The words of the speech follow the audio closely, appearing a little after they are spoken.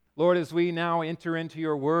Lord, as we now enter into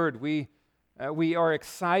your word, we are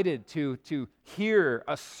excited to hear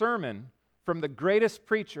a sermon from the greatest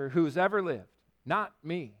preacher who's ever lived. Not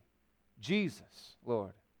me, Jesus,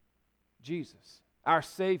 Lord. Jesus, our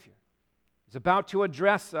Savior, is about to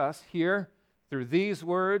address us here through these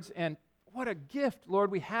words. And what a gift,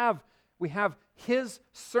 Lord, we have. We have his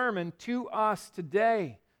sermon to us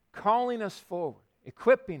today, calling us forward,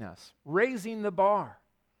 equipping us, raising the bar.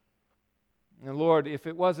 And Lord, if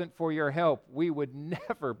it wasn't for your help, we would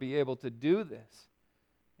never be able to do this.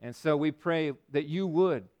 And so we pray that you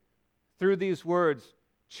would, through these words,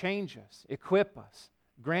 change us, equip us,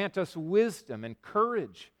 grant us wisdom and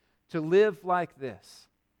courage to live like this.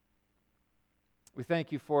 We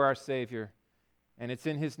thank you for our Savior, and it's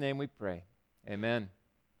in his name we pray. Amen.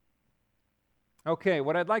 Okay,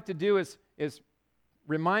 what I'd like to do is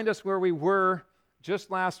remind us where we were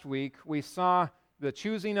just last week. We saw the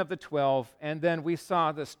choosing of the 12, and then we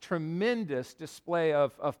saw this tremendous display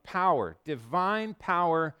of power, divine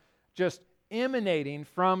power just emanating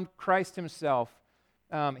from Christ himself.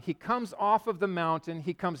 He comes off of the mountain,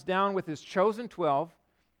 he comes down with his chosen 12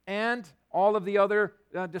 and all of the other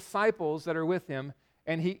disciples that are with him,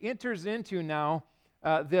 and he enters into now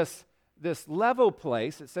this level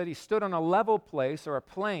place. It said he stood on a level place or a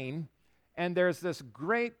plain, and there's this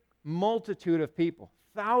great multitude of people,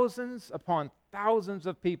 thousands upon thousands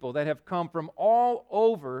of people that have come from all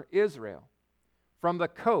over Israel, from the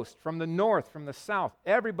coast, from the north, from the south,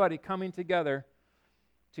 everybody coming together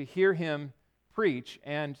to hear him preach,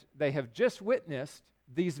 and they have just witnessed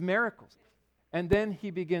these miracles. And then he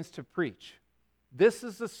begins to preach. This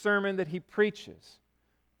is the sermon that he preaches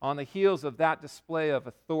on the heels of that display of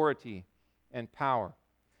authority and power.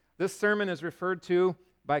 This sermon is referred to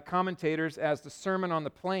by commentators as the Sermon on the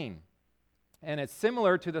Plain, and it's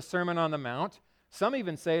similar to the Sermon on the Mount. Some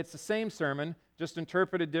even say it's the same sermon, just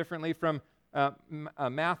interpreted differently from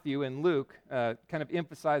Matthew and Luke, kind of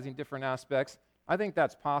emphasizing different aspects. I think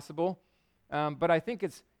that's possible, but I think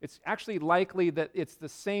it's actually likely that it's the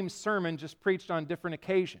same sermon, just preached on different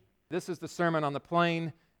occasion. This is the Sermon on the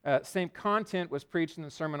Plain. Same content was preached in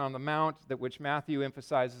the Sermon on the Mount, that which Matthew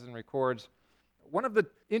emphasizes and records. One of the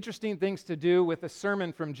interesting things to do with a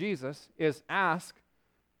sermon from Jesus is ask,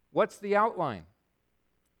 what's the outline?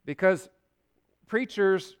 Because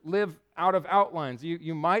preachers live out of outlines.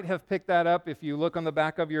 You might have picked that up if you look on the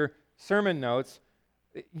back of your sermon notes.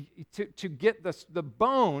 To get the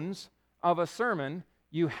bones of a sermon,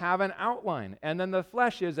 you have an outline. And then the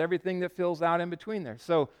flesh is everything that fills out in between there.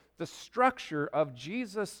 So the structure of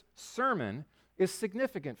Jesus' sermon is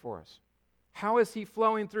significant for us. How is he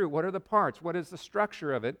flowing through? What are the parts? What is the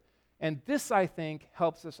structure of it? And this, I think,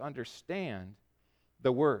 helps us understand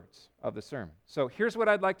the words of the sermon. So here's what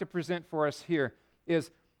I'd like to present for us here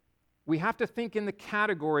is we have to think in the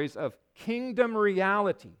categories of kingdom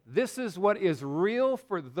reality. This is what is real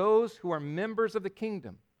for those who are members of the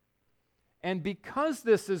kingdom. And because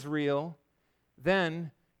this is real,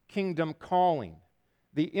 then kingdom calling.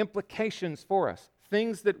 The implications for us,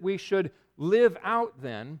 things that we should live out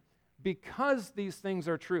then, because these things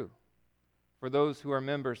are true for those who are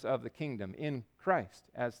members of the kingdom in Christ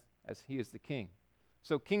as he is the king.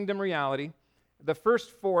 So kingdom reality, the first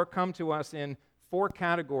four come to us in four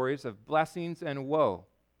categories of blessings and woe.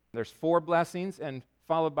 There's four blessings and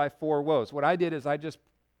followed by four woes. What I did is I just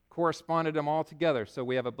corresponded them all together. So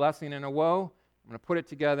we have a blessing and a woe. I'm going to put it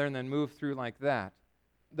together and then move through like that.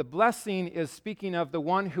 The blessing is speaking of the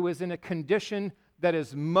one who is in a condition that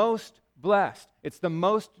is most blessed. It's the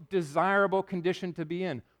most desirable condition to be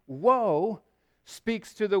in. Woe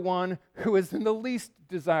speaks to the one who is in the least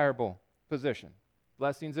desirable position.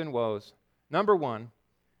 Blessings and woes. Number one,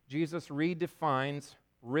 Jesus redefines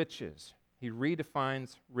riches. He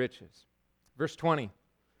redefines riches. Verse 20,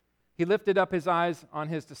 he lifted up his eyes on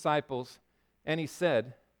his disciples, and he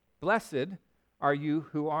said, "Blessed are you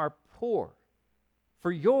who are poor,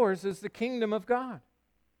 for yours is the kingdom of God.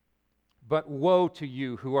 But woe to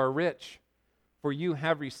you who are rich, for you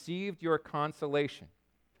have received your consolation."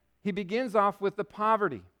 He begins off with the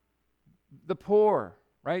poverty, the poor,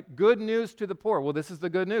 right? Good news to the poor. Well, this is the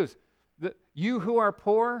good news. You who are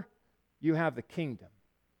poor, you have the kingdom.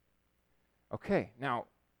 Okay, now,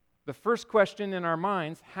 the first question in our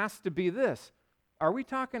minds has to be this. Are we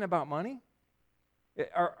talking about money?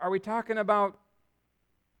 Are we talking about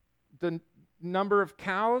the number of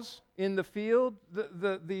cows in the field,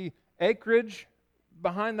 the acreage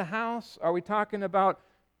behind the house? Are we talking about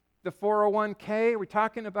the 401k? Are we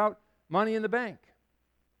talking about money in the bank?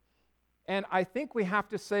 And I think we have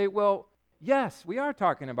to say, well, yes, we are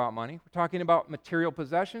talking about money. We're talking about material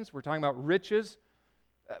possessions. We're talking about riches.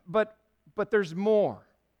 But there's more.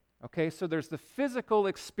 Okay, so there's the physical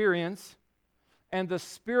experience and the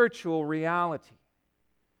spiritual reality.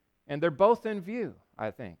 And they're both in view,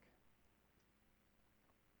 I think.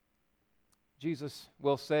 Jesus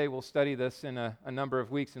will say, we'll study this in a number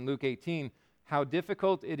of weeks in Luke 18, how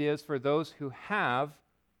difficult it is for those who have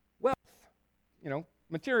wealth,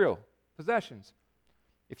 material possessions.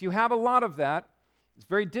 If you have a lot of that, it's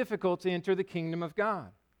very difficult to enter the kingdom of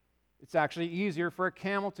God. It's actually easier for a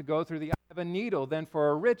camel to go through the eye of a needle than for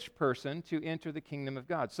a rich person to enter the kingdom of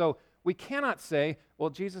God. So we cannot say, well,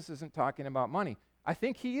 Jesus isn't talking about money. I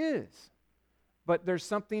think he is. But there's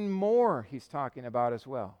something more he's talking about as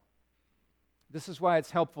well. This is why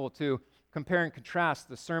it's helpful to compare and contrast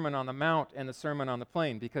the Sermon on the Mount and the Sermon on the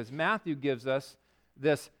Plain, because Matthew gives us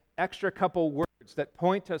this extra couple words that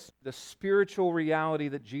point us to the spiritual reality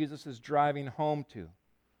that Jesus is driving home to.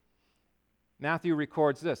 Matthew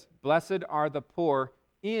records this: "Blessed are the poor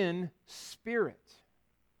in spirit,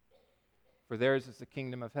 for theirs is the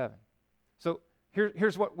kingdom of heaven." So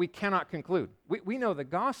here's what we cannot conclude. We know the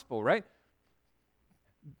gospel, right?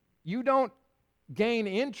 You don't gain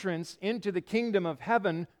entrance into the kingdom of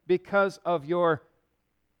heaven because of your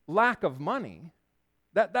lack of money.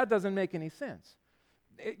 That doesn't make any sense.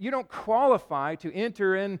 You don't qualify to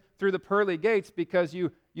enter in through the pearly gates because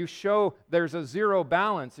you show there's a zero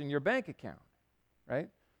balance in your bank account, right?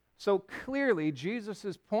 So clearly, Jesus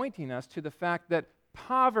is pointing us to the fact that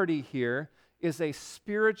poverty here is a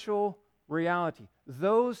spiritual reality.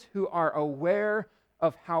 Those who are aware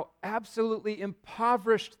of how absolutely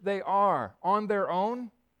impoverished they are on their own,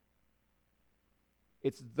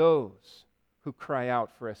 it's those who cry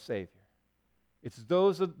out for a Savior. It's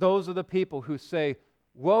those are the people who say,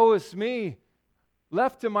 "Woe is me!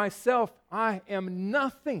 Left to myself, I am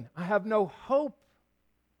nothing. I have no hope.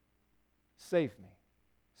 Save me.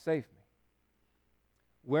 Save me."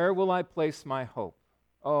 Where will I place my hope?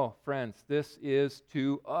 Oh, friends, this is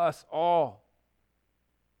to us all.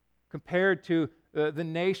 Compared to the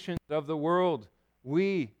nations of the world,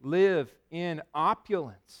 we live in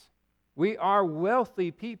opulence. We are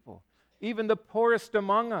wealthy people. Even the poorest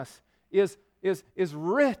among us is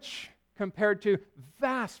rich compared to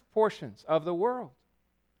vast portions of the world.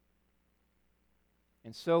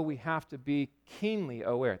 And so we have to be keenly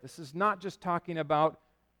aware. This is not just talking about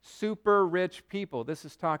super rich people. This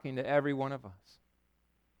is talking to every one of us.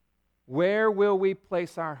 Where will we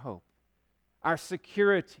place our hope, our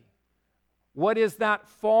security? What is that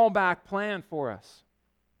fallback plan for us?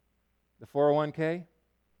 The 401k?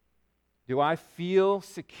 Do I feel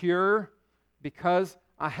secure because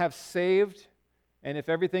I have saved, and if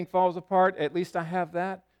everything falls apart, at least I have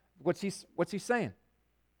that? What's he saying?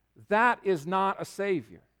 That is not a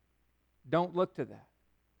Savior. Don't look to that.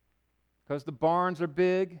 Because the barns are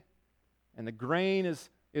big and the grain is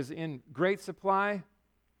in great supply,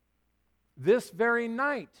 this very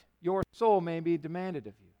night your soul may be demanded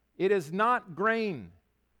of you. It is not grain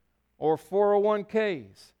or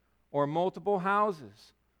 401ks or multiple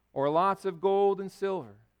houses or lots of gold and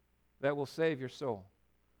silver that will save your soul.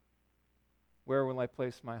 Where will I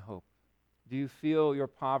place my hope? Do you feel your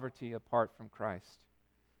poverty apart from Christ?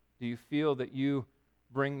 Do you feel that you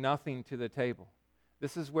bring nothing to the table?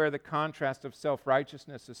 This is where the contrast of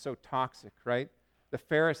self-righteousness is so toxic, right? The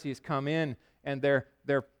Pharisees come in and they're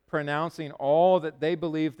pronouncing all that they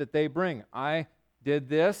believe that they bring. I did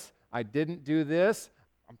this, I didn't do this,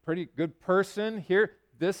 I'm a pretty good person here,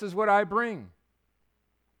 this is what I bring.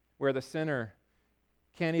 Where the sinner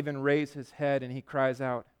can't even raise his head and he cries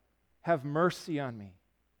out, "Have mercy on me,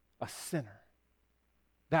 a sinner."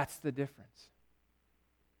 That's the difference.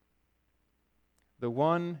 The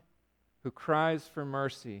one who cries for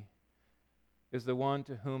mercy is the one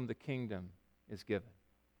to whom the kingdom is given.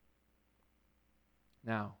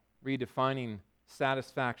 Now, redefining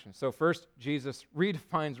satisfaction. So first, Jesus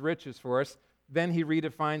redefines riches for us. Then he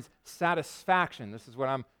redefines satisfaction. This is what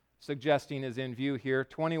I'm suggesting is in view here.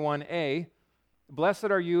 21a, "Blessed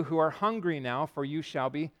are you who are hungry now, for you shall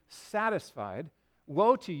be satisfied.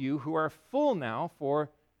 Woe to you who are full now,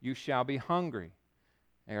 for you shall be hungry."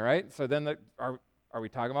 All right, so then are we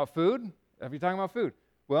talking about food? Are we talking about food?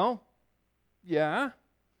 Well, yeah,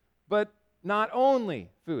 but not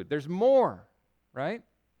only food. There's more, right?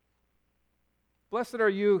 Blessed are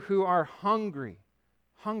you who are hungry.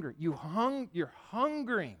 You're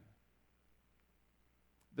hungering.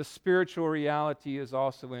 The spiritual reality is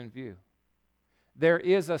also in view. There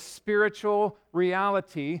is a spiritual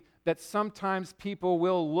reality that sometimes people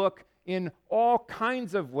will look in all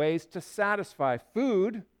kinds of ways to satisfy,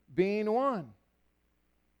 food being one.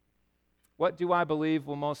 What do I believe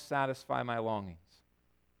will most satisfy my longings?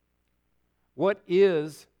 What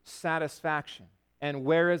is satisfaction? And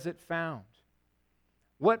where is it found?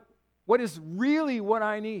 What is really what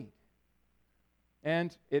I need?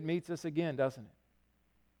 And it meets us again, doesn't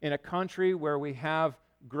it? In a country where we have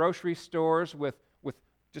grocery stores with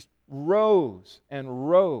just rows and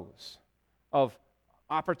rows of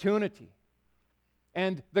opportunity.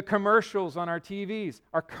 And the commercials on our TVs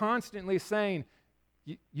are constantly saying,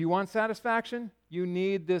 you want satisfaction? You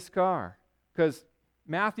need this car. Because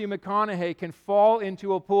Matthew McConaughey can fall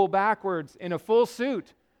into a pool backwards in a full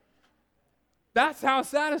suit. That's how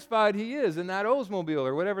satisfied he is in that Oldsmobile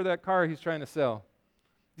or whatever that car he's trying to sell.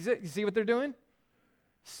 You see what they're doing?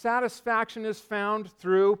 Satisfaction is found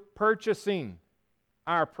through purchasing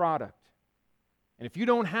our product. And if you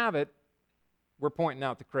don't have it, we're pointing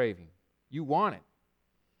out the craving. You want it.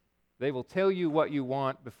 They will tell you what you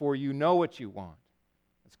want before you know what you want.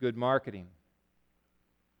 That's good marketing.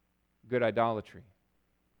 Good idolatry.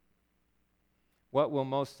 What will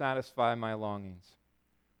most satisfy my longings?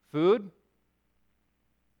 Food?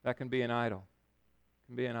 That can be an idol. It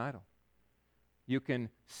can be an idol. You can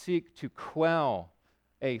seek to quell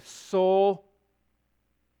a soul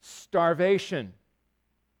starvation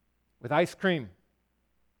with ice cream.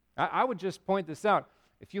 I would just point this out.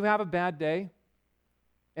 If you have a bad day,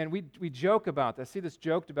 and we joke about this, I see this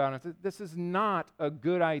joked about, and this is not a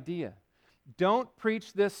good idea. Don't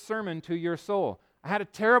preach this sermon to your soul. I had a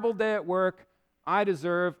terrible day at work. I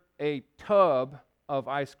deserve a tub of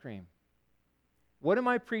ice cream. What am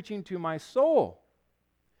I preaching to my soul?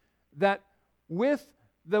 That with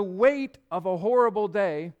the weight of a horrible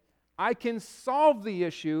day, I can solve the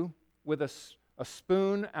issue with a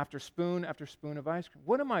spoon after spoon after spoon of ice cream.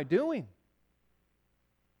 What am I doing?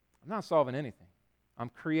 I'm not solving anything. I'm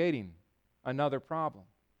creating another problem.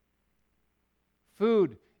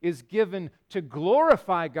 Food is given to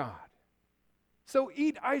glorify God. So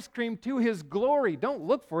eat ice cream to His glory. Don't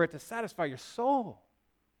look for it to satisfy your soul.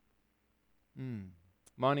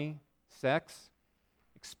 Money, sex,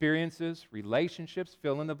 experiences, relationships,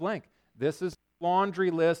 fill in the blank. This is a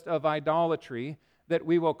laundry list of idolatry that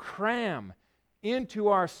we will cram into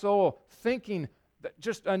our soul, thinking that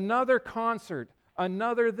just another concert,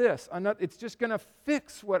 another this, it's just going to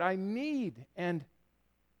fix what I need. And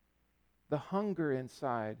the hunger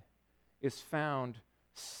inside is found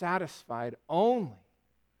satisfied only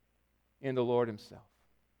in the Lord Himself.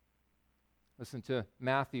 Listen to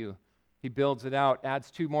Matthew. He builds it out,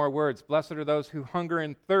 adds two more words. Blessed are those who hunger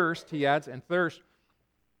and thirst, he adds, and thirst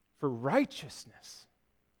for righteousness.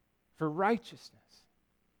 For righteousness.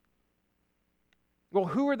 Well,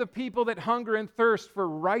 who are the people that hunger and thirst for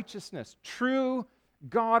righteousness? True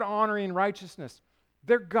God-honoring righteousness.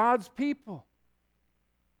 They're God's people.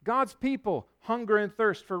 God's people hunger and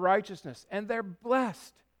thirst for righteousness, and they're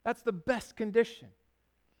blessed. That's the best condition.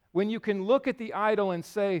 When you can look at the idol and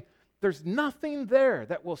say, there's nothing there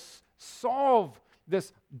that will solve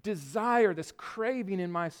this desire, this craving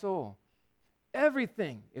in my soul.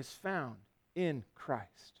 Everything is found in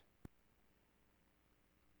Christ.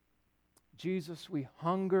 Jesus, we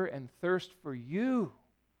hunger and thirst for you.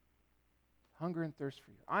 Hunger and thirst for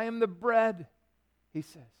you. I am the bread, he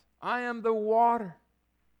says. I am the water.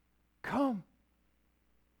 Come.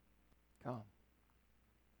 Come.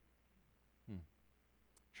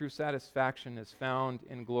 True satisfaction is found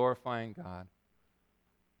in glorifying God.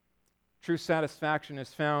 True satisfaction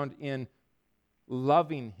is found in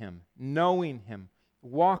loving Him, knowing Him,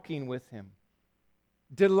 walking with Him,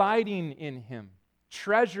 delighting in Him,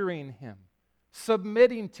 treasuring Him,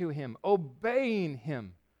 submitting to Him, obeying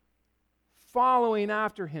Him, following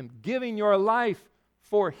after Him, giving your life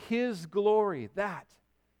for His glory. That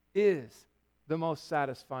is the most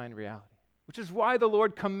satisfying reality. Which is why the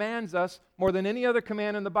Lord commands us, more than any other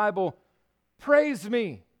command in the Bible, praise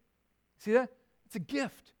me. See that? It's a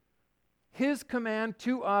gift. His command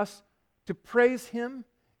to us to praise Him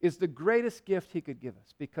is the greatest gift He could give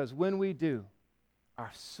us, because when we do,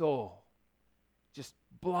 our soul just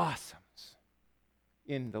blossoms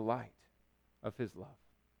in the light of His love.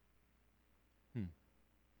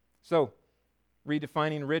 So,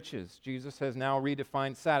 redefining riches. Jesus has now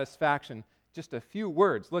redefined satisfaction. Just a few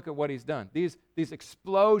words. Look at what He's done. These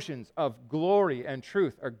explosions of glory and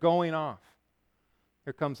truth are going off.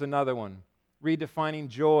 Here comes another one. Redefining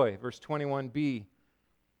joy. Verse 21b.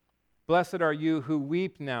 Blessed are you who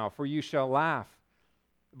weep now, for you shall laugh.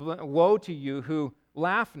 Woe to you who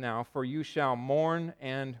laugh now, for you shall mourn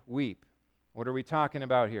and weep. What are we talking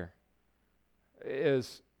about here?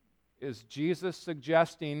 Is Jesus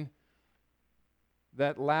suggesting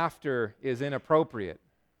that laughter is inappropriate?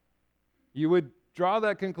 You would draw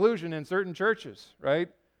that conclusion in certain churches, right?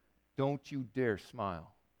 Don't you dare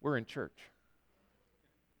smile. We're in church,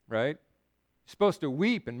 right? You're supposed to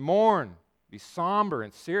weep and mourn, be somber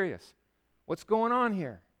and serious. What's going on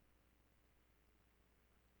here?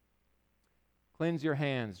 Cleanse your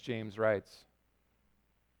hands, James writes,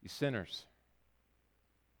 you sinners.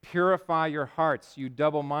 Purify your hearts, you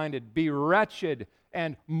double-minded. Be wretched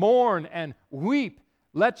and mourn and weep.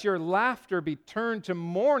 Let your laughter be turned to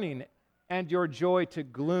mourning and your joy to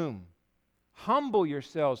gloom. Humble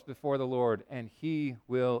yourselves before the Lord, and He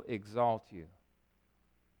will exalt you.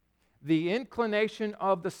 The inclination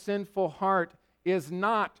of the sinful heart is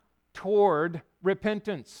not toward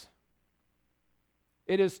repentance.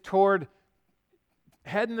 It is toward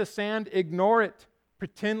head in the sand, ignore it,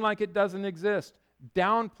 pretend like it doesn't exist,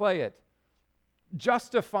 downplay it,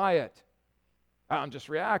 justify it. I'm just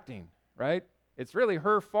reacting, right? It's really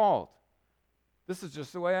her fault. This is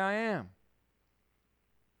just the way I am.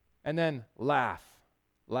 And then laugh,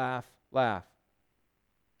 laugh, laugh.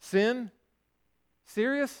 Sin?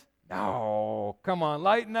 Serious? No, come on,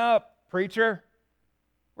 lighten up, preacher.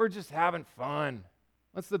 We're just having fun.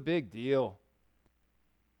 What's the big deal?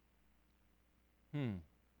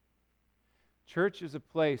 Church is a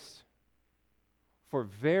place for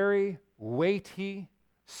very weighty,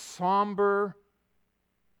 somber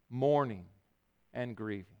mourning and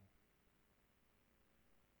grieving.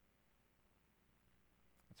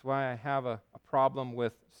 That's why I have a problem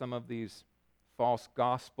with some of these false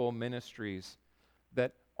gospel ministries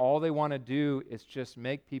that all they want to do is just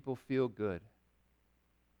make people feel good.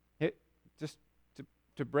 Just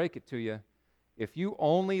to break it to you, if you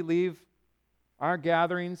only leave our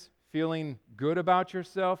gatherings feeling good about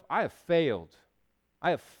yourself, I have failed. I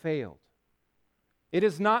have failed. It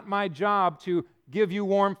is not my job to give you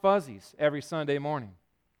warm fuzzies every Sunday morning.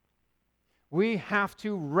 We have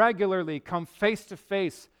to regularly come face to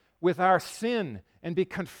face with our sin and be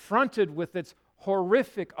confronted with its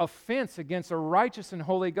horrific offense against a righteous and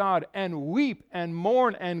holy God and weep and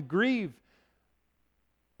mourn and grieve.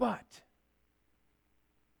 But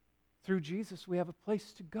through Jesus, we have a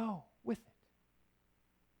place to go with it.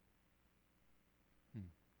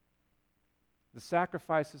 The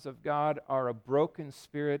sacrifices of God are a broken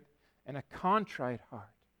spirit and a contrite heart.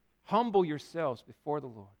 Humble yourselves before the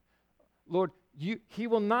Lord. Lord, He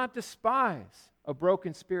will not despise a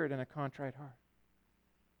broken spirit and a contrite heart.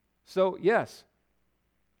 So, yes,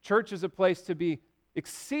 church is a place to be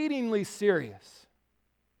exceedingly serious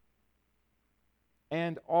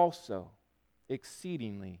and also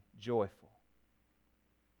exceedingly joyful.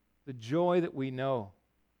 The joy that we know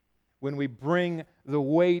when we bring the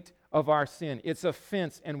weight of our sin, its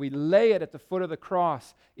offense, and we lay it at the foot of the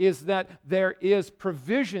cross, is that there is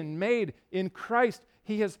provision made in Christ.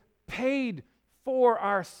 He has paid for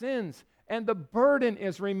our sins, and the burden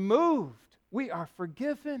is removed. We are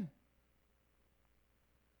forgiven.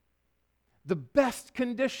 The best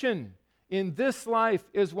condition in this life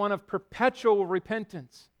is one of perpetual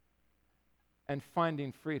repentance and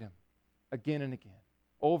finding freedom again and again,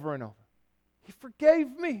 over and over. He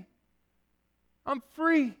forgave me. I'm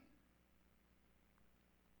free.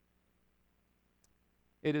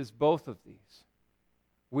 It is both of these.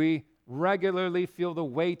 We regularly feel the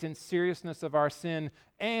weight and seriousness of our sin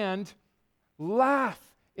and laugh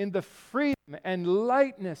in the freedom and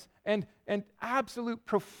lightness and absolute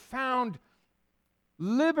profound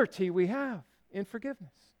liberty we have in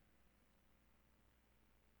forgiveness.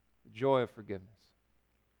 The joy of forgiveness.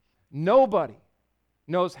 Nobody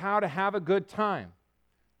knows how to have a good time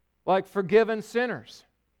like forgiven sinners.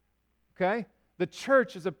 Okay? The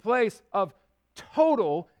church is a place of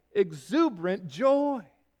total, exuberant joy.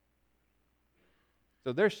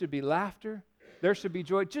 So there should be laughter. There should be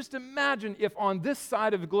joy. Just imagine if on this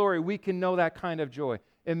side of glory we can know that kind of joy.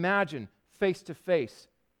 Imagine face to face,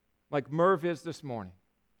 like Merv is this morning,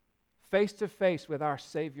 face to face with our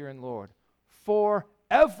Savior and Lord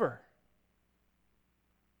forever.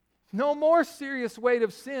 No more serious weight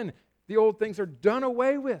of sin. The old things are done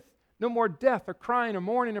away with. No more death or crying or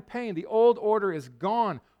mourning or pain. The old order is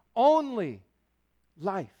gone. Only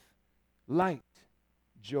life, light,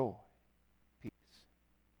 joy, peace.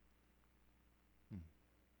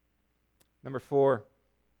 Number 4,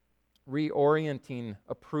 reorienting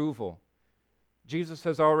approval. Jesus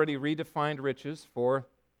has already redefined riches for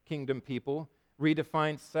kingdom people,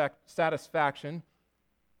 redefined satisfaction.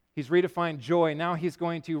 He's redefined joy. Now he's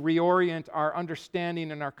going to reorient our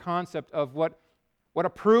understanding and our concept of what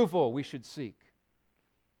approval we should seek.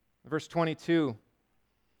 Verse 22,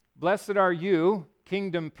 blessed are you,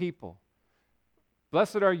 kingdom people.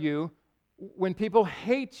 Blessed are you when people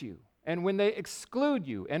hate you and when they exclude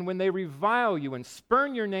you and when they revile you and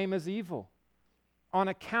spurn your name as evil on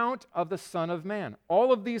account of the Son of Man.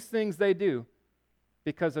 All of these things they do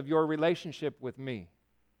because of your relationship with me.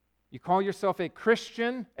 You call yourself a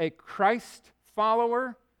Christian, a Christ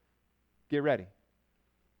follower, get ready.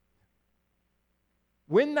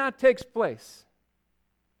 When that takes place,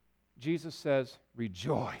 Jesus says,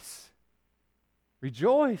 rejoice.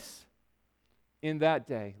 Rejoice in that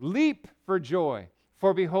day. Leap for joy,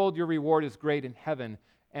 for behold, your reward is great in heaven,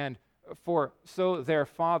 and for so their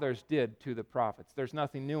fathers did to the prophets. There's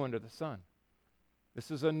nothing new under the sun. This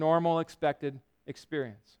is a normal, expected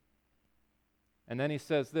experience. And then he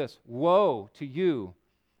says this, woe to you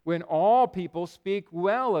when all people speak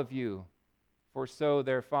well of you, for so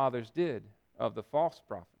their fathers did of the false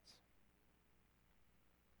prophets.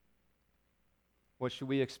 What should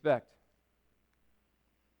we expect?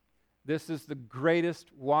 This is the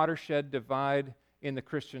greatest watershed divide in the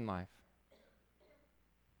Christian life.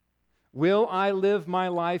 Will I live my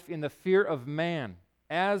life in the fear of man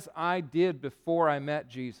as I did before I met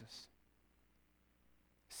Jesus?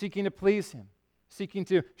 Seeking to please Him, seeking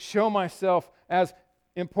to show myself as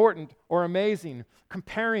important or amazing,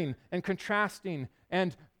 comparing and contrasting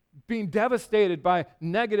and being devastated by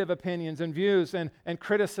negative opinions and views and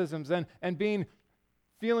criticisms and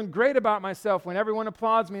feeling great about myself when everyone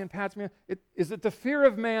applauds me and pats me. Is it the fear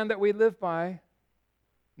of man that we live by?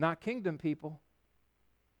 Not kingdom people.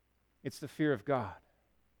 It's the fear of God.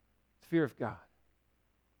 The fear of God.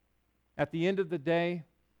 At the end of the day,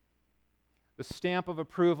 the stamp of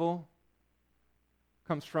approval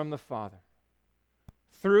comes from the Father.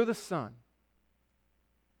 Through the Son.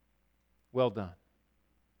 Well done.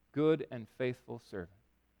 Good and faithful servant.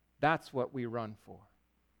 That's what we run for.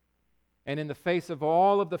 And in the face of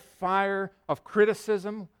all of the fire of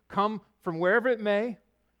criticism, come from wherever it may, at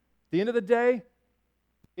the end of the day,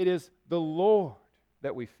 it is the Lord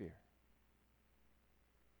that we fear.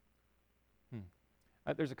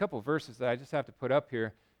 There's a couple of verses that I just have to put up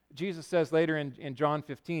here. Jesus says later in John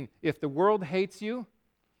 15, if the world hates you,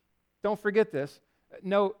 don't forget this.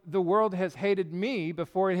 No, the world has hated me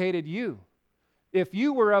before it hated you. If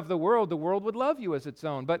you were of the world would love you as its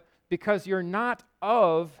own. But because you're not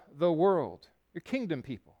of the world, you're kingdom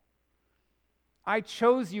people. I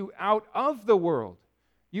chose you out of the world.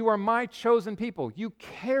 You are my chosen people. You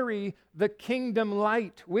carry the kingdom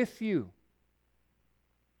light with you.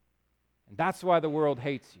 And that's why the world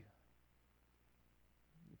hates you.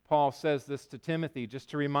 Paul says this to Timothy just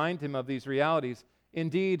to remind him of these realities.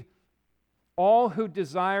 Indeed, all who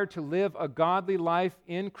desire to live a godly life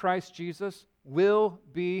in Christ Jesus will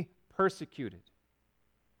be persecuted.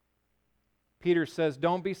 Peter says,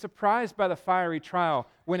 don't be surprised by the fiery trial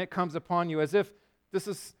when it comes upon you, as if this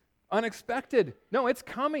is unexpected. No, it's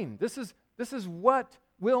coming. This is what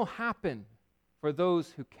will happen for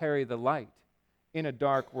those who carry the light in a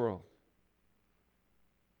dark world.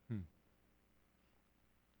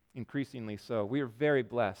 Increasingly so. We are very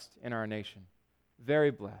blessed in our nation.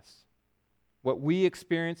 Very blessed. What we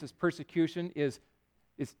experience as persecution is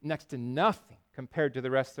next to nothing compared to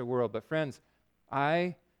the rest of the world. But friends,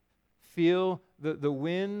 I feel the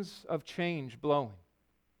winds of change blowing.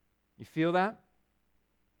 You feel that?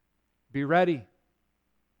 Be ready.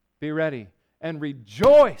 Be ready. And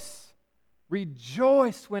rejoice.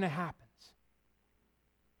 Rejoice when it happens.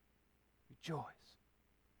 Rejoice.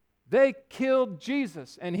 They killed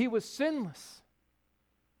Jesus, and He was sinless.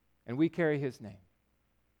 And we carry His name.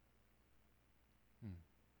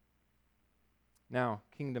 Now,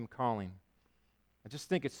 kingdom calling. I just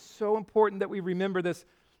think it's so important that we remember this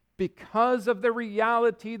because of the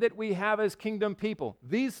reality that we have as kingdom people.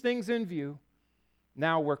 These things in view,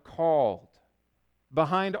 now we're called.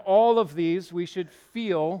 Behind all of these, we should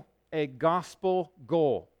feel a gospel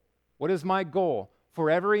goal. What is my goal? For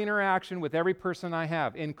every interaction with every person I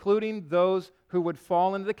have, including those who would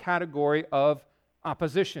fall into the category of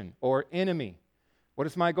opposition or enemy. What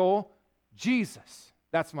is my goal? Jesus.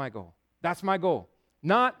 That's my goal. That's my goal.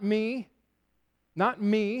 Not me. Not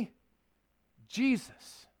me.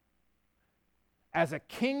 Jesus. As a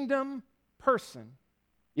kingdom person,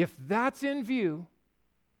 if that's in view,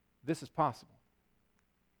 this is possible.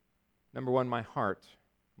 Number one, my heart.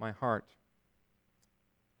 My heart.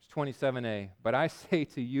 27a, but I say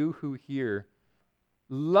to you who hear,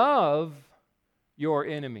 love your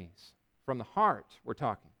enemies. From the heart, we're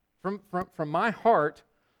talking. From my heart,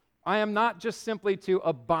 I am not just simply to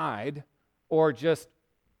abide or just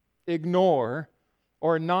ignore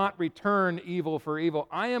or not return evil for evil.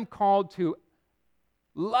 I am called to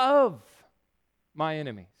love my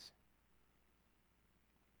enemies.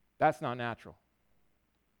 That's not natural.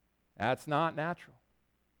 That's not natural.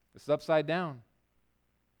 This is upside down.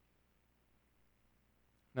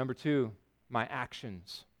 Number two, my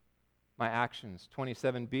actions. My actions.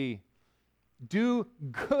 27b. Do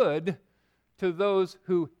good to those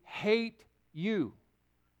who hate you.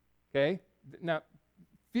 Okay? Now,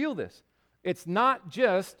 feel this. It's not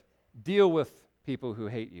just deal with people who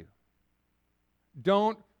hate you.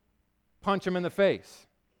 Don't punch them in the face.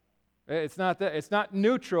 It's not that. It's not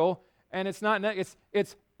neutral, and it's not.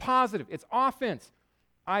 It's positive. It's offense.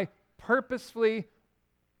 I purposefully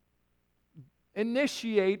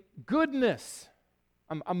initiate goodness.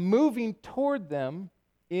 I'm moving toward them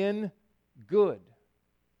in good.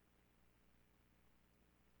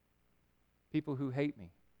 People who hate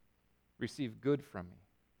me receive good from me.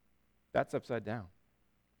 That's upside down.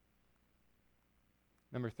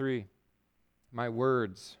 Number 3, my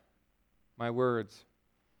words. My words.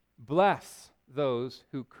 Bless those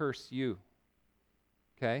who curse you.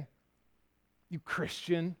 Okay? You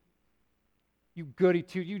Christian. You goody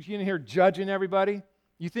two. You in here judging everybody.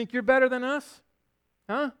 You think you're better than us?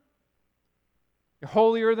 Huh? You're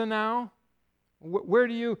holier than thou? Where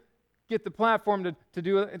do you get the platform to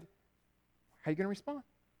do it? How are you going to respond?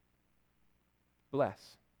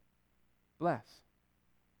 Bless. Bless.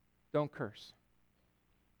 Don't curse.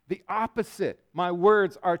 The opposite. My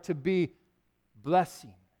words are to be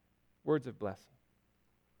blessing. Words of blessing.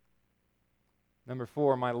 Number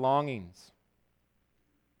 4, my longings.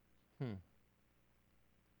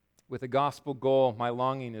 With a gospel goal, my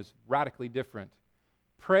longing is radically different.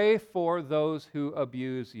 Pray for those who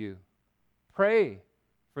abuse you. Pray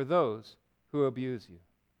for those who abuse you.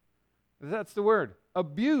 That's the word.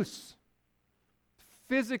 Abuse.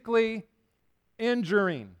 Physically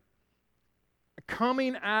injuring.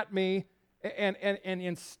 Coming at me, and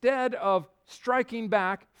instead of striking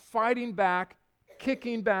back, fighting back,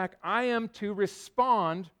 kicking back, I am to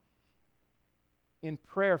respond in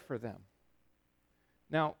prayer for them.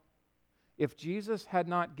 Now, if Jesus had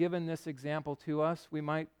not given this example to us, we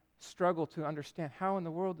might struggle to understand how in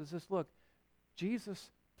the world does this look. Jesus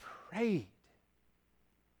prayed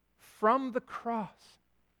from the cross,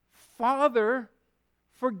 Father,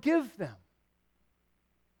 forgive them.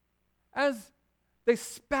 As they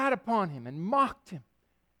spat upon him and mocked him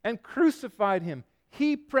and crucified him,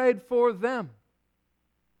 he prayed for them.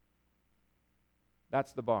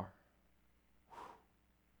 That's the bar.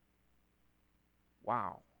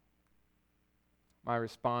 Wow. My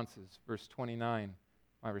responses, verse 29,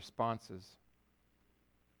 my responses.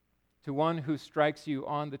 To one who strikes you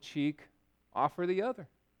on the cheek, offer the other.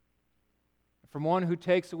 From one who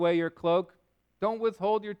takes away your cloak, don't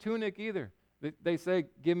withhold your tunic either. They say,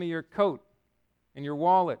 give me your coat and your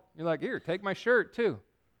wallet. You're like, here, take my shirt too.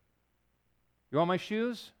 You want my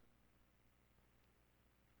shoes?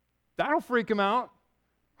 That'll freak him out.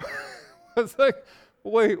 It's like,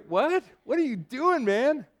 wait, what? What are you doing,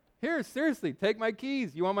 man? Here, seriously, take my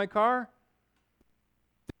keys. You want my car?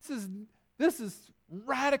 This is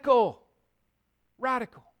radical.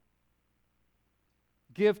 Radical.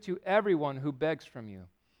 Give to everyone who begs from you.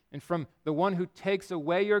 And from the one who takes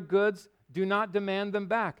away your goods, do not demand them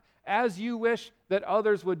back. As you wish that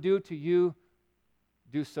others would do to you,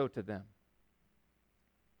 do so to them.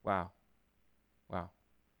 Wow. Wow.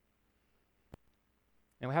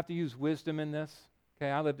 And we have to use wisdom in this.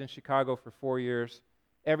 Okay, I lived in Chicago for 4 years.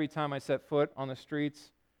 Every time I set foot on the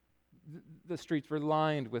streets were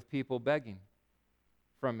lined with people begging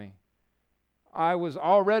from me. I was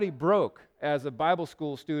already broke as a Bible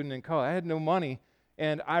school student in college. I had no money,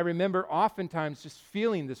 and I remember oftentimes just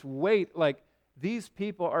feeling this weight like, these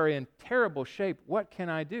people are in terrible shape. What can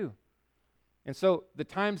I do? And so the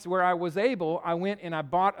times where I was able, I went and I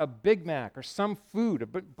bought a Big Mac or some food,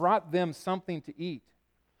 brought them something to eat.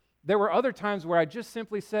 There were other times where I just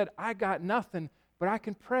simply said, I got nothing, but I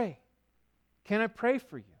can pray. Can I pray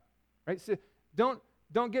for you? Right? So don't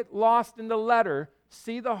get lost in the letter.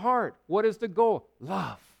 See the heart. What is the goal?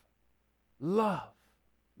 Love. Love.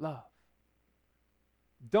 Love.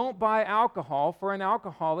 Don't buy alcohol for an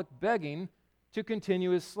alcoholic begging to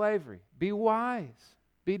continue his slavery. Be wise.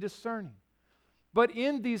 Be discerning. But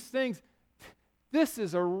in these things, this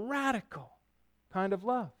is a radical kind of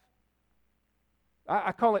love.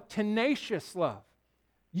 I call it tenacious love.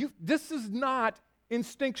 This is not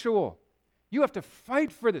instinctual. You have to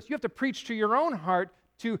fight for this. You have to preach to your own heart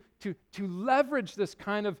to leverage this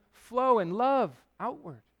kind of flow and love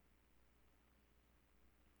outward.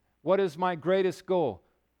 What is my greatest goal?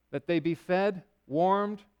 That they be fed,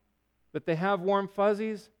 warmed, that they have warm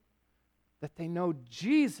fuzzies, that they know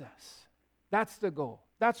Jesus. That's the goal.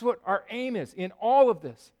 That's what our aim is in all of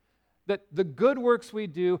this. That the good works we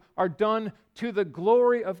do are done to the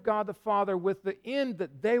glory of God the Father with the end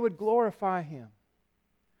that they would glorify Him.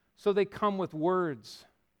 So they come with words.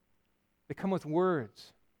 They come with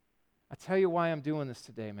words. I tell you why I'm doing this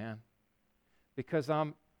today, man. because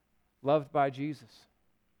I'm loved by Jesus.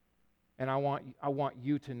 And I want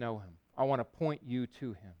you to know him. I want to point you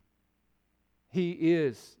to him. He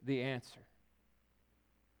is the answer.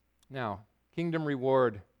 Now, kingdom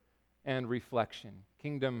reward and reflection.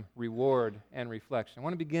 Kingdom reward and reflection. I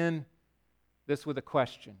want to begin this with a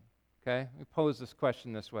question. Okay? Let me pose this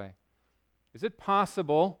question this way. Is it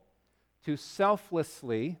possible to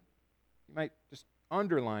selflessly, you might just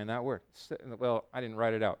underline that word. Well, I didn't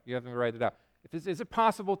write it out. You have to write it out. Is it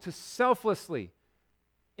possible to selflessly,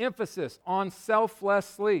 emphasis on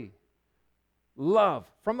selflessly, love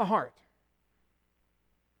from the heart,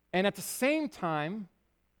 and at the same time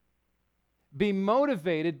be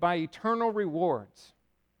motivated by eternal rewards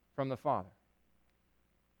from the Father?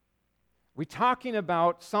 We're talking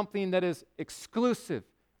about something that is exclusive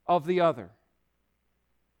of the other.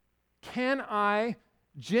 Can I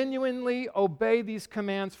genuinely obey these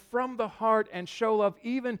commands from the heart and show love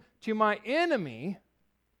even to my enemy,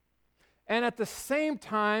 and at the same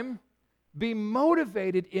time be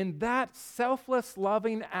motivated in that selfless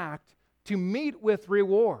loving act to meet with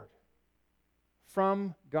reward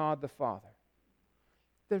from God the Father?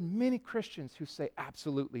 There are many Christians who say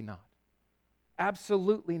absolutely not.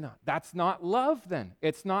 Absolutely not. That's not love then.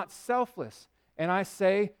 It's not selfless. And I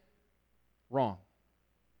say, wrong.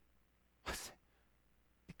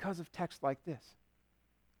 Because of text like this.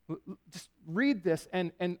 Just read this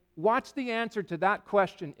and watch the answer to that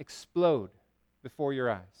question explode before your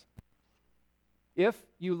eyes. If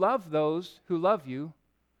you love those who love you,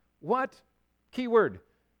 what, keyword,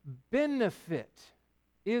 benefit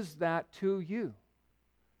is that to you?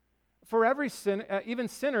 For every sin, even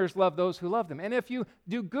sinners love those who love them. And if you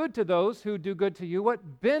do good to those who do good to you,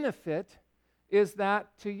 what benefit is that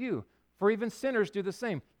to you? For even sinners do the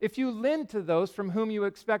same. If you lend to those from whom you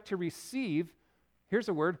expect to receive, here's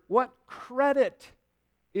a word, what credit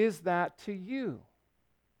is that to you?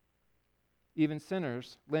 Even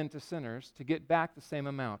sinners lend to sinners to get back the same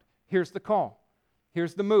amount. Here's the call.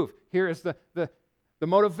 Here's the move. Here is the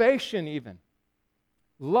motivation even.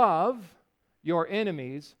 Love your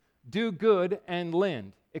enemies, do good and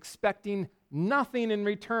lend, expecting nothing in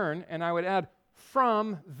return, and I would add,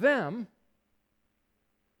 from them,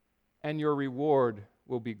 and your reward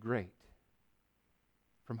will be great.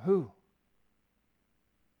 From who?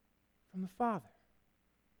 From the Father.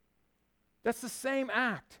 That's the same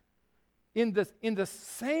act. In the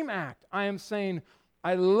same act, I am saying,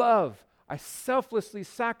 I selflessly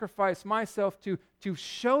sacrifice myself to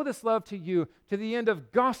show this love to you to the end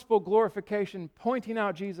of gospel glorification, pointing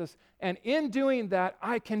out Jesus. And in doing that,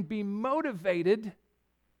 I can be motivated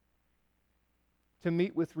to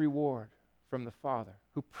meet with reward from the Father,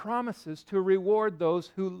 who promises to reward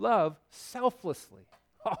those who love selflessly.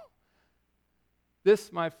 Oh,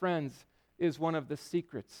 this, my friends, is one of the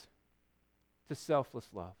secrets to selfless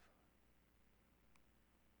love.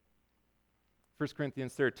 1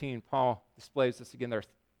 Corinthians 13, Paul displays this again. There's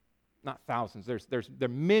not thousands. There are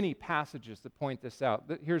many passages that point this out.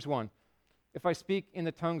 Here's one. If I speak in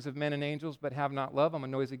the tongues of men and angels but have not love, I'm a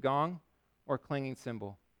noisy gong or a clanging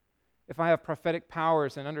cymbal. If I have prophetic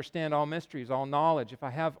powers and understand all mysteries, all knowledge, if I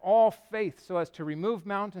have all faith so as to remove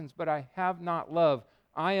mountains, but I have not love,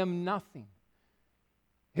 I am nothing.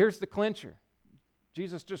 Here's the clincher.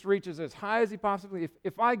 Jesus just reaches as high as he possibly.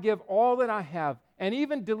 If I give all that I have and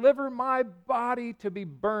even deliver my body to be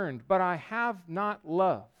burned, but I have not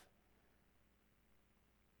love,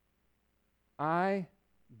 I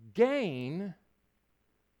gain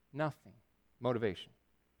nothing. Motivation.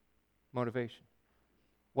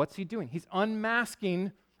 What's he doing? He's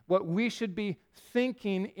unmasking what we should be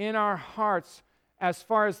thinking in our hearts as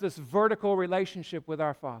far as this vertical relationship with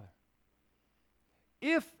our Father.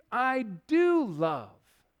 If I do love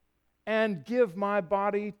and give my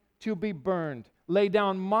body to be burned, lay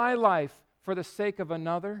down my life for the sake of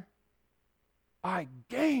another, I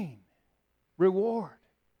gain reward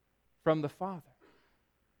from the Father.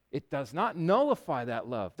 It does not nullify that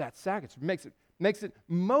love, that sacrifice. It makes it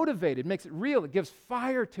motivated, makes it real. It gives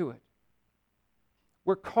fire to it.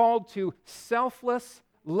 We're called to selfless,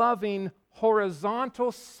 loving,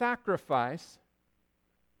 horizontal sacrifice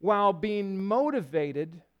while being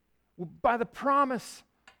motivated by the promise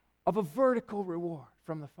of a vertical reward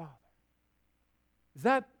from the Father. Is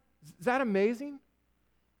that amazing?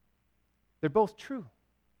 They're both true.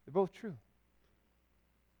 They're both true.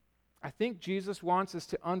 I think Jesus wants us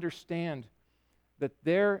to understand that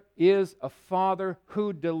there is a Father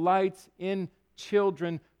who delights in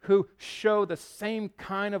children who show the same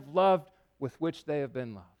kind of love with which they have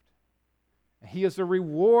been loved. He is a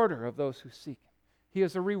rewarder of those who seek Him. He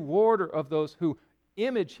is a rewarder of those who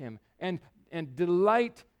image Him and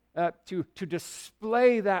delight to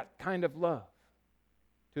display that kind of love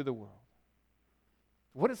to the world.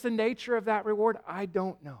 What is the nature of that reward? I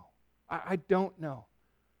don't know. I don't know.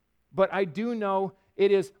 But I do know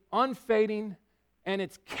it is unfading and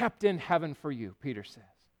it's kept in heaven for you, Peter says.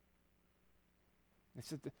 He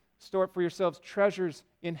said, store up for yourselves treasures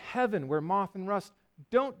in heaven where moth and rust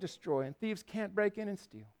don't destroy and thieves can't break in and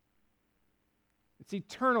steal. It's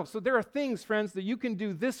eternal. So there are things, friends, that you can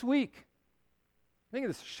do this week. Think of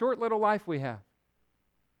this short little life we have.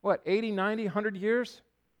 What, 80, 90, 100 years?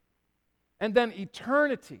 And then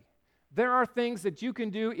eternity. There are things that you can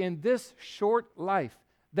do in this short life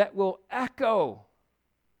that will echo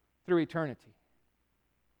through eternity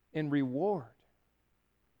in reward.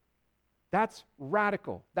 That's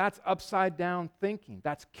radical. That's upside down thinking.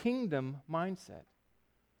 That's kingdom mindset.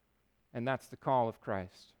 And that's the call of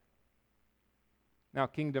Christ. Now,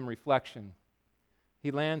 kingdom reflection.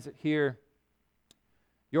 He lands it here.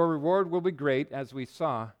 Your reward will be great, as we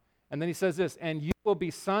saw. And then he says this, and you will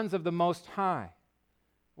be sons of the Most High.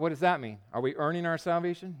 What does that mean? Are we earning our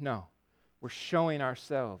salvation? No. We're showing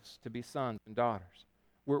ourselves to be sons and daughters.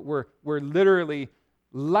 We're literally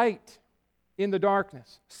light in the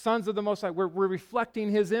darkness, sons of the Most High. We're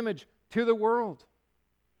reflecting His image to the world.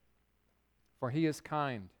 For He is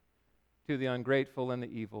kind to the ungrateful and the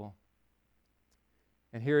evil.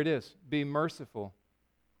 And here it is, be merciful,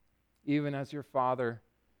 even as your Father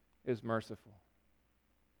is merciful.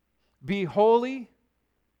 Be holy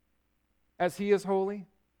as He is holy.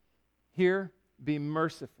 Here, be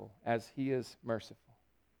merciful as He is merciful.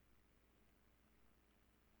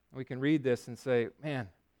 We can read this and say, man,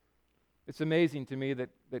 it's amazing to me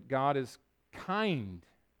that God is kind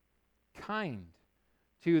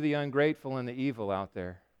to the ungrateful and the evil out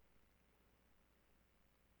there.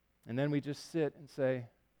 And then we just sit and say,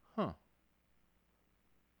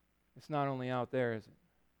 it's not only out there, is it?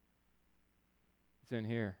 It's in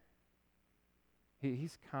here.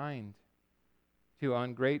 He's kind to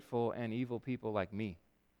ungrateful and evil people like me.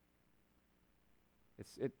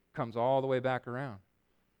 It comes all the way back around.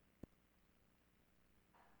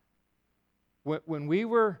 When we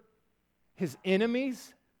were His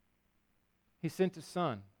enemies, He sent His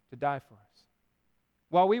Son to die for us.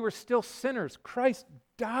 While we were still sinners, Christ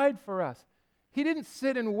died for us. He didn't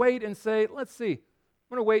sit and wait and say, let's see, I'm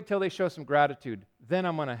going to wait till they show some gratitude, then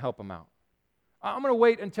I'm going to help them out. I'm going to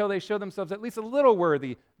wait until they show themselves at least a little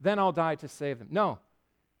worthy, then I'll die to save them. No.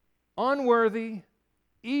 Unworthy,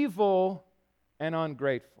 evil, and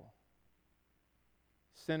ungrateful.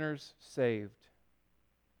 Sinners saved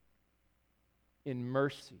in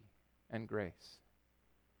mercy and grace.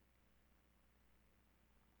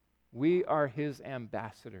 We are His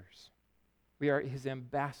ambassadors. We are His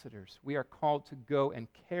ambassadors. We are called to go and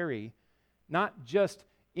carry, not just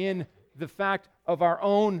in the fact of our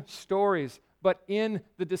own stories, but in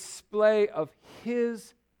the display of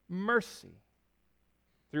His mercy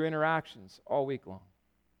through interactions all week long.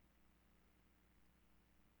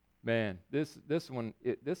 Man, this will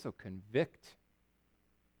convict.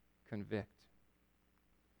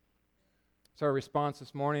 So our response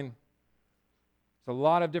this morning, there's a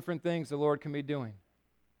lot of different things the Lord can be doing.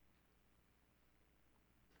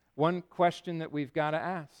 One question that we've got to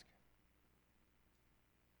ask: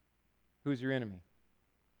 who's your enemy?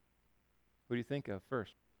 Who do you think of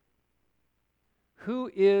first?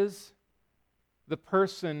 Who is the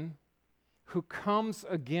person who comes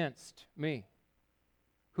against me,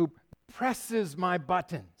 who presses my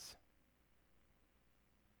buttons?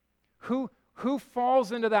 Who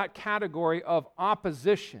falls into that category of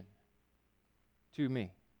opposition to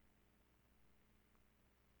me?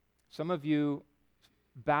 Some of you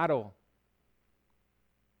battle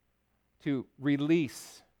to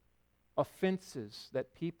release offenses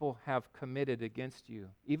that people have committed against you,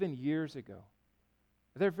 even years ago.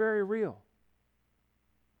 They're very real.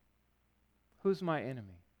 Who's my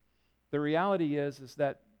enemy? The reality is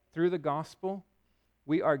that through the gospel,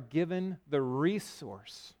 we are given the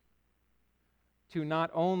resource to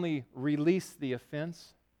not only release the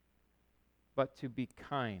offense, but to be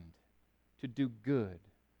kind, to do good,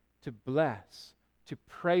 to bless, to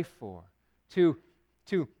pray for, to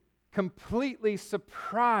completely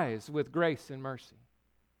surprise with grace and mercy.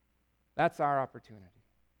 That's our opportunity.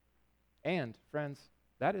 And, friends,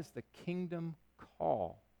 that is the kingdom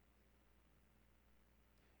call.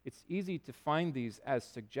 It's easy to find these as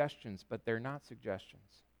suggestions, but they're not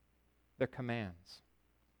suggestions. They're commands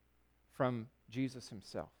from Jesus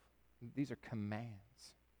Himself. These are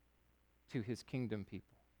commands to His kingdom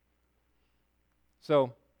people.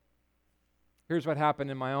 So, here's what happened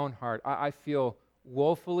in my own heart. I feel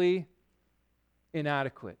woefully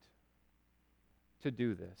inadequate to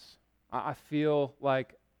do this. I feel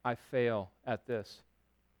like I fail at this.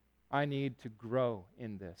 I need to grow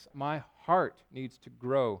in this. My heart needs to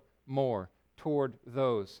grow more toward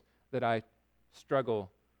those that I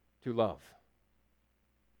struggle to love.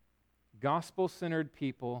 Gospel-centered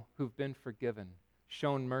people who've been forgiven,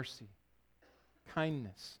 shown mercy,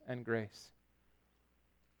 kindness, and grace.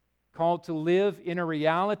 Called to live in a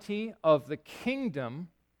reality of the kingdom,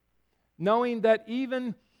 knowing that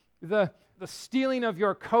even the stealing of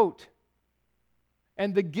your coat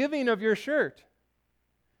and the giving of your shirt,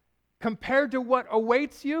 compared to what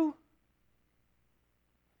awaits you,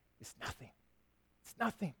 is nothing. It's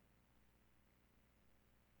nothing.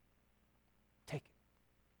 Take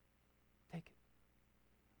it. Take it.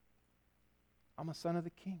 I'm a son of the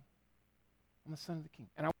King. I'm a son of the King.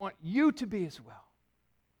 And I want you to be as well.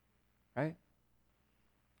 Right?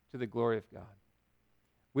 To the glory of God.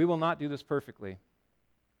 We will not do this perfectly. In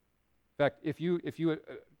fact, if you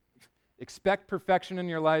expect perfection in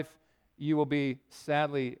your life, you will be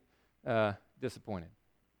sadly disappointed.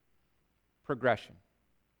 Progression.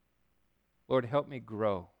 Lord, help me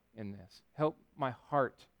grow in this. Help my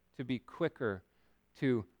heart to be quicker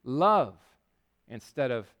to love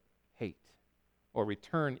instead of hate or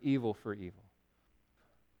return evil for evil.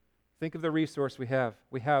 Think of the resource we have.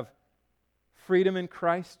 We have freedom in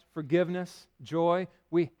Christ, forgiveness, joy.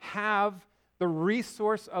 We have the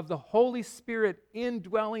resource of the Holy Spirit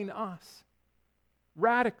indwelling us,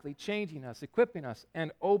 radically changing us, equipping us,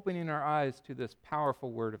 and opening our eyes to this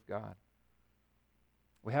powerful Word of God.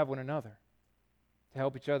 We have one another to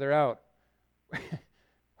help each other out.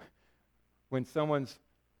 When someone's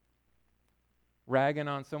ragging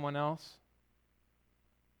on someone else,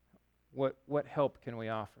 what help can we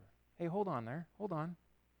offer? Hey, hold on there. Hold on.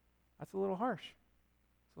 That's a little harsh.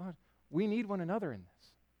 We need one another in this.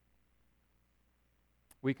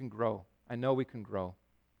 We can grow. I know we can grow.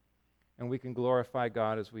 And we can glorify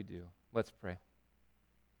God as we do. Let's pray.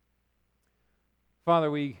 Father,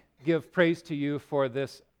 we give praise to you for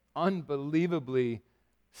this unbelievably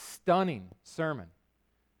stunning sermon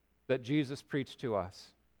that Jesus preached to us.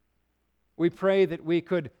 We pray that we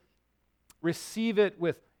could receive it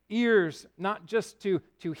with ears, not just to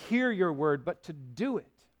hear your word, but to do it.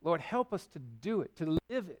 Lord, help us to do it, to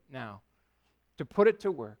live it now, to put it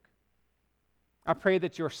to work. I pray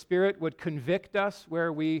that your Spirit would convict us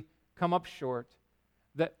where we come up short,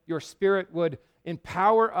 that your Spirit would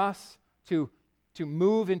empower us to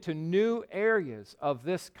move into new areas of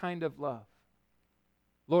this kind of love.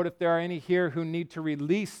 Lord, if there are any here who need to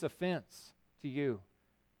release offense to you,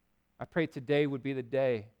 I pray today would be the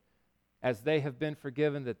day, as they have been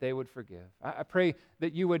forgiven, that they would forgive. I pray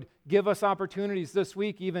that you would give us opportunities this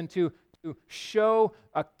week even to show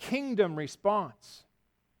a kingdom response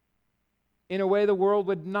in a way the world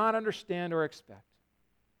would not understand or expect.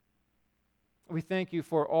 We thank you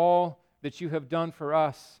for all that you have done for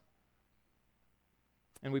us,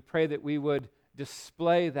 and we pray that we would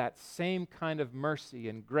display that same kind of mercy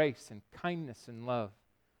and grace and kindness and love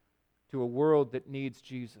to a world that needs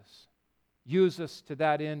Jesus. Use us to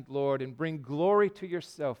that end, Lord, and bring glory to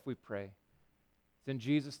yourself, we pray. It's in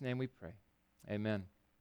Jesus' name we pray. Amen.